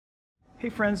Hey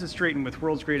friends, it's Drayton with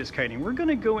World's Greatest Kiting. We're going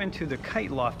to go into the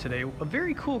Kite Loft today, a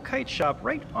very cool kite shop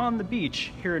right on the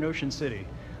beach here in Ocean City.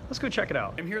 Let's go check it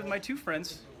out. I'm here with my two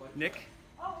friends, Nick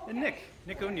and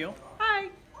Nick O'Neill. Hi.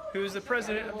 Who is the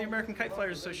president of the American Kite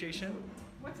Flyers Association.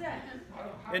 What's that?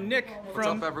 And Nick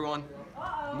from... What's up, everyone?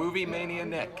 Movie Mania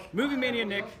Nick. Movie Mania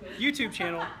Nick, YouTube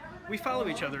channel. We follow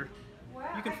each other.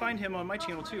 You can find him on my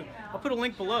channel too. I'll put a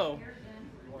link below.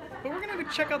 But we're gonna go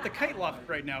check out the Kite Loft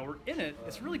right now. We're in it.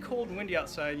 It's really cold and windy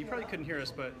outside. You probably couldn't hear us,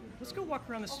 but let's go walk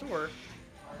around the store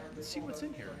and see what's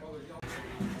in here.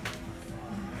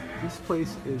 This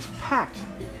place is packed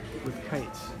with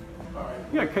kites.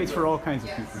 You got kites for all kinds of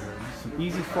people here. Some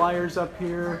easy flyers up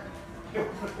here.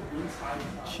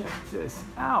 Check this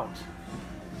out.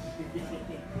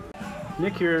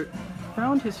 Nick here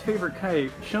found his favorite kite.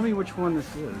 Show me which one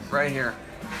this is. Right here.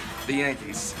 The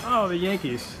Yankees. Oh, the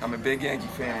Yankees. I'm a big Yankee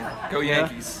fan. Go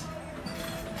Yankees.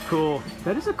 Cool.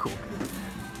 That is a cool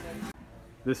kite.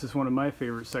 This is one of my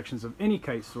favorite sections of any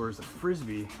kite store, is the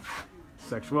Frisbee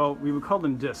section. Well, we would call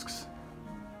them discs.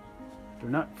 They're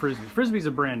not Frisbee. Frisbee's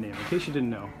a brand name, in case you didn't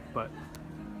know. But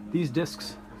these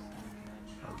discs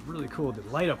are really cool. The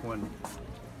light up one,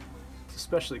 it's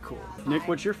especially cool. Nick,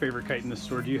 what's your favorite kite in the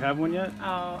store? Do you have one yet?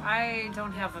 Oh, I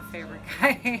don't have a favorite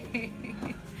kite.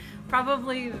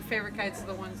 Probably the favorite kites are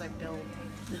the ones I build.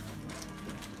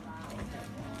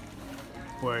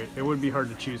 Boy, it would be hard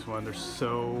to choose one. There's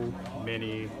so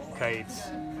many kites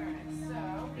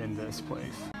in this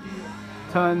place.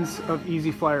 Tons of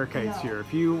easy flyer kites here.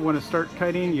 If you want to start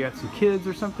kiting, you got some kids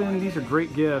or something, these are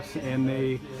great gifts and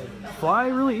they fly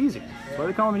really easy. That's why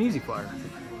they call them an easy flyer.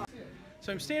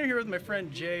 So I'm standing here with my friend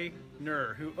Jay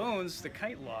Nur, who owns the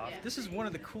Kite Loft. This is one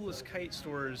of the coolest kite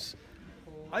stores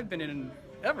I've been in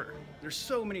ever. There's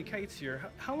so many kites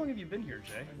here. How long have you been here,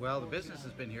 Jay? Well, the business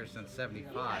has been here since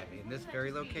 '75, in this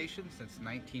very location since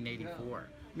 1984.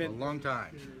 Man, a long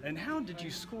time. And how did you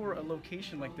score a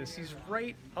location like this? He's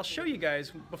right, I'll show you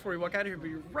guys before we walk out of here, but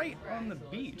you're right on the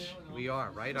beach. We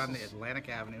are, right on the Atlantic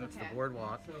Avenue. It's the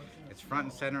boardwalk. It's front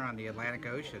and center on the Atlantic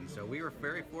Ocean. So we were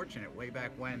very fortunate way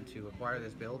back when to acquire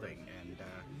this building. And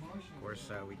of course,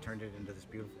 we turned it into this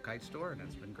beautiful kite store, and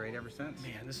it's been great ever since.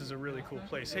 Man, this is a really cool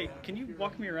place. Hey, can you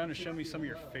walk me around and show me some of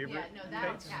your favorite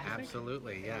kites?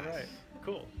 Absolutely, yes. All right,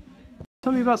 cool.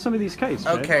 Tell me about some of these kites,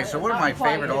 Jay. Okay, so one of my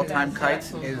favorite all-time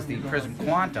kites is the Prism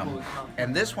Quantum,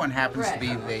 and this one happens to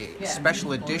be the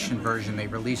special edition version they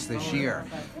released this year.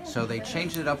 So they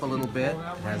changed it up a little bit.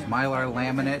 It has Mylar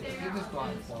laminate,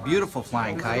 beautiful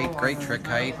flying kite, great trick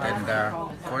kite, and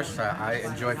of course I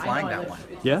enjoy flying that one.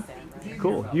 Yeah?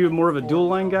 Cool. You more of a dual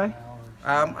line guy?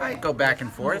 I go back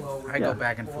and forth. Go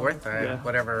back and forth,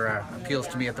 whatever appeals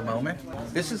to me at the moment.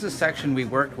 This is a section we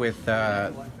worked with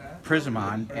Prism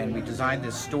on, and we designed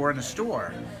this store in a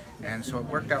store, and so it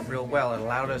worked out real well. It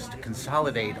allowed us to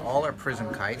consolidate all our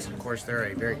Prism kites. Of course, they're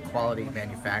a very quality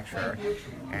manufacturer,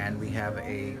 and we have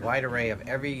a wide array of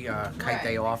every kite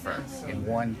they offer in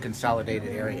one consolidated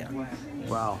area.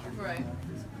 Wow.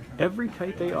 Every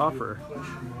kite they offer.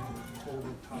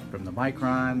 From the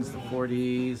Microns, the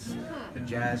 40s, the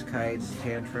Jazz kites,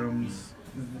 Tantrums,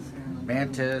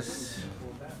 Mantis,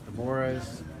 the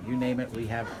Boras, you name it, we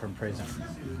have it from Prism.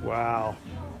 Wow.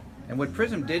 And what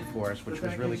Prism did for us, which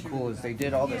was really cool, is they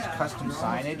did all this custom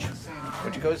signage,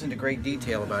 which goes into great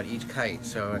detail about each kite.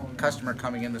 So a customer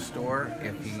coming in the store,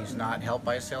 if he's not helped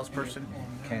by a salesperson,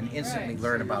 can instantly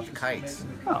learn about the kites.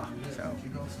 Oh, so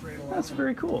that's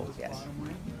very cool. Yes.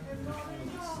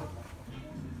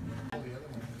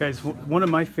 Guys, one of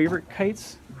my favorite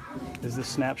kites is the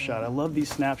Snapshot. I love these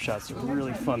snapshots. They're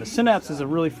really fun. The Synapse is a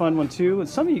really fun one too, and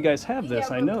some of you guys have this,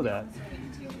 I know that.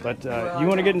 But you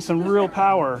want to get in some real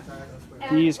power,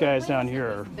 these guys down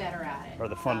here are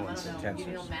the fun ones.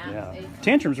 Yeah.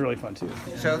 Tantrum's really fun too.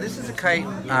 So this is a kite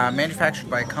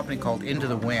manufactured by a company called Into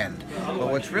the Wind.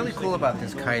 But what's really cool about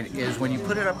this kite is when you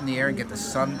put it up in the air and get the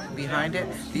sun behind it,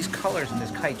 these colors in this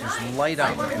kite just light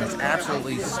up, and it's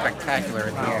absolutely spectacular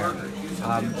in the air. It's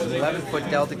an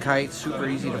 11-foot Delta kite, super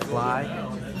easy to fly,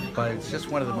 but it's just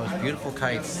one of the most beautiful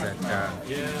kites that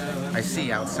I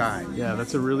see outside. Yeah,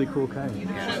 that's a really cool kite.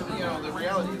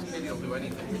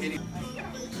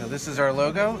 So this is our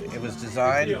logo. It was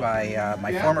designed by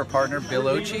my former partner Bill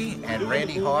Ochi and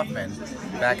Randy Hoffman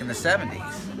back in the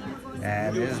 70s.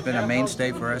 And it has been a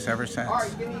mainstay for us ever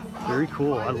since. Very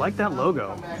cool. I like that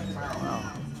logo.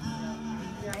 Wow.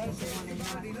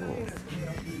 Cool.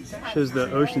 Shows the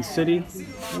Ocean City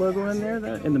logo in there,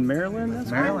 in the Maryland.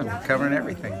 That's Maryland, we're covering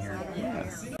everything here. Yeah.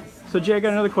 So Jay, I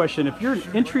got another question. If you're an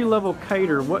entry-level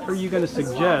kiter, what are you going to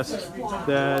suggest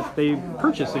that they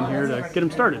purchase in here to get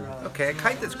them started? Okay, a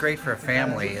kite that's great for a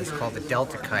family is called the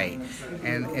Delta kite,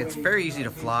 and it's very easy to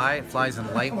fly. It flies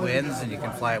in light winds, and you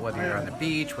can fly it whether you're on the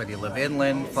beach, whether you live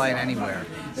inland, fly it anywhere.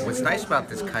 What's nice about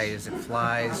this kite is it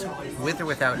flies with or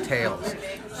without tails,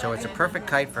 so it's a perfect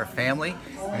kite for a family.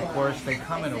 And of course, they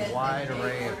come in a wide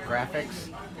array of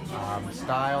graphics,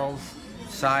 styles,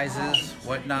 sizes,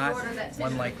 whatnot.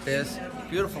 One like this,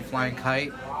 beautiful flying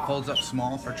kite, folds up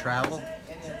small for travel.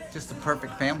 Just a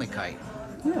perfect family kite.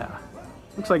 Yeah,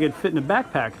 looks like it'd fit in a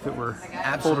backpack if it were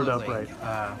folded up right.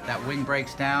 That wing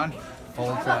breaks down,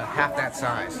 folds half that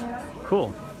size.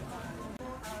 Cool.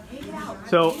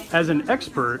 So, as an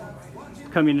expert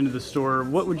coming into the store,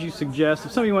 what would you suggest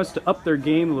if somebody wants to up their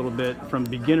game a little bit from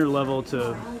beginner level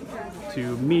to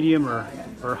medium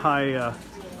or high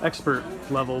expert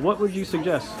level? What would you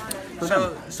suggest for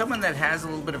them? Someone that has a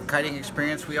little bit of kiting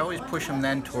experience, we always push them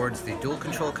then towards the dual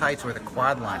control kites or the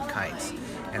quad line kites.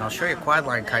 And I'll show you a quad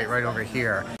line kite right over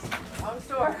here.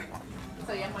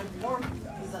 So yeah, my warm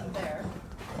is up there.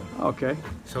 Okay.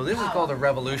 So this is called a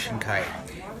Revolution kite.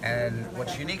 And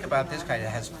what's unique about this kite, it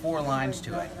has 4 lines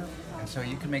to it. And so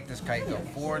you can make this kite go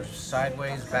forwards,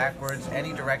 sideways, backwards,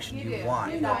 any direction you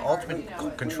want. You have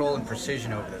ultimate control and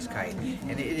precision over this kite.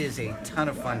 And it is a ton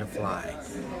of fun to fly.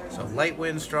 So light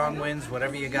winds, strong winds,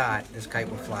 whatever you got, this kite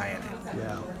will fly in it.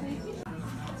 Yeah.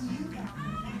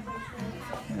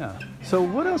 Yeah. So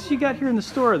what else you got here in the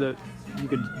store that you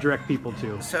could direct people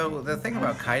to? So the thing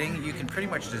about kiting, you can pretty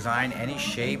much design any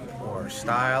shape or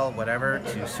style, whatever,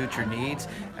 to suit your needs,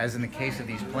 as in the case of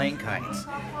these plane kites.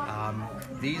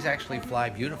 These actually fly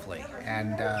beautifully,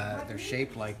 and they're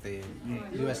shaped like the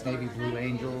U.S. Navy Blue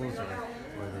Angels or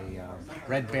the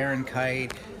Red Baron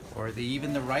kite or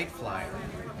even the Wright Flyer.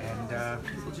 And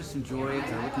people just enjoy it.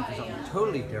 They're looking for something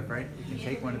totally different. You can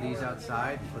take one of these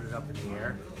outside and put it up in the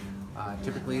air.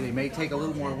 Typically, they may take a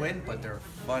little more wind, but they're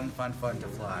fun to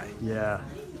fly. Yeah,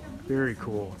 very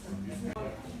cool.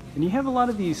 And you have a lot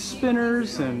of these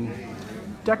spinners and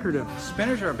decorative.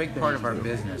 Spinners are a big part of our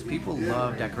business. People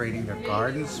love decorating their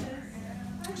gardens.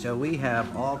 So we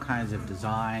have all kinds of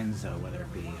designs, whether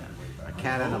it be a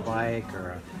cat on a bike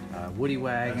or a woody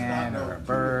wagon or a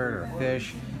bird or a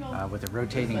fish with a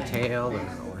rotating tail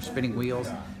or spinning wheels.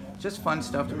 Just fun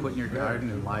stuff to put in your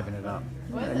garden and liven it up.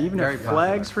 And you even have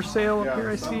flags for sale up here,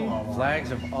 I see. Flags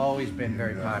have always been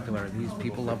very popular. These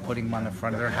people love putting them on the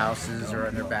front of their houses or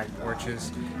on their back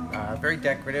porches. Very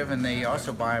decorative, and they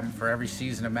also buy them for every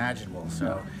season imaginable.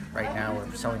 So right now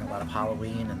we're selling a lot of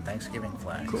Halloween and Thanksgiving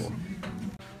flags. Cool.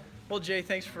 Well, Jay,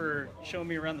 thanks for showing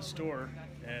me around the store,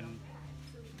 and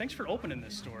thanks for opening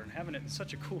this store and having it in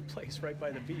such a cool place right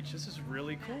by the beach. This is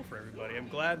really cool for everybody. I'm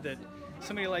glad that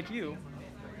somebody like you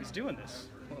is doing this.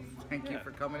 Well, thank you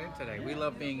for coming in today. We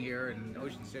love being here, and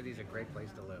Ocean City is a great place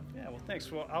to live. Yeah, well,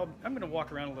 thanks. Well, I'm going to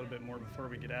walk around a little bit more before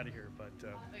we get out of here, but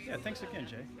yeah, thanks again,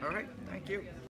 Jay. All right, thank you.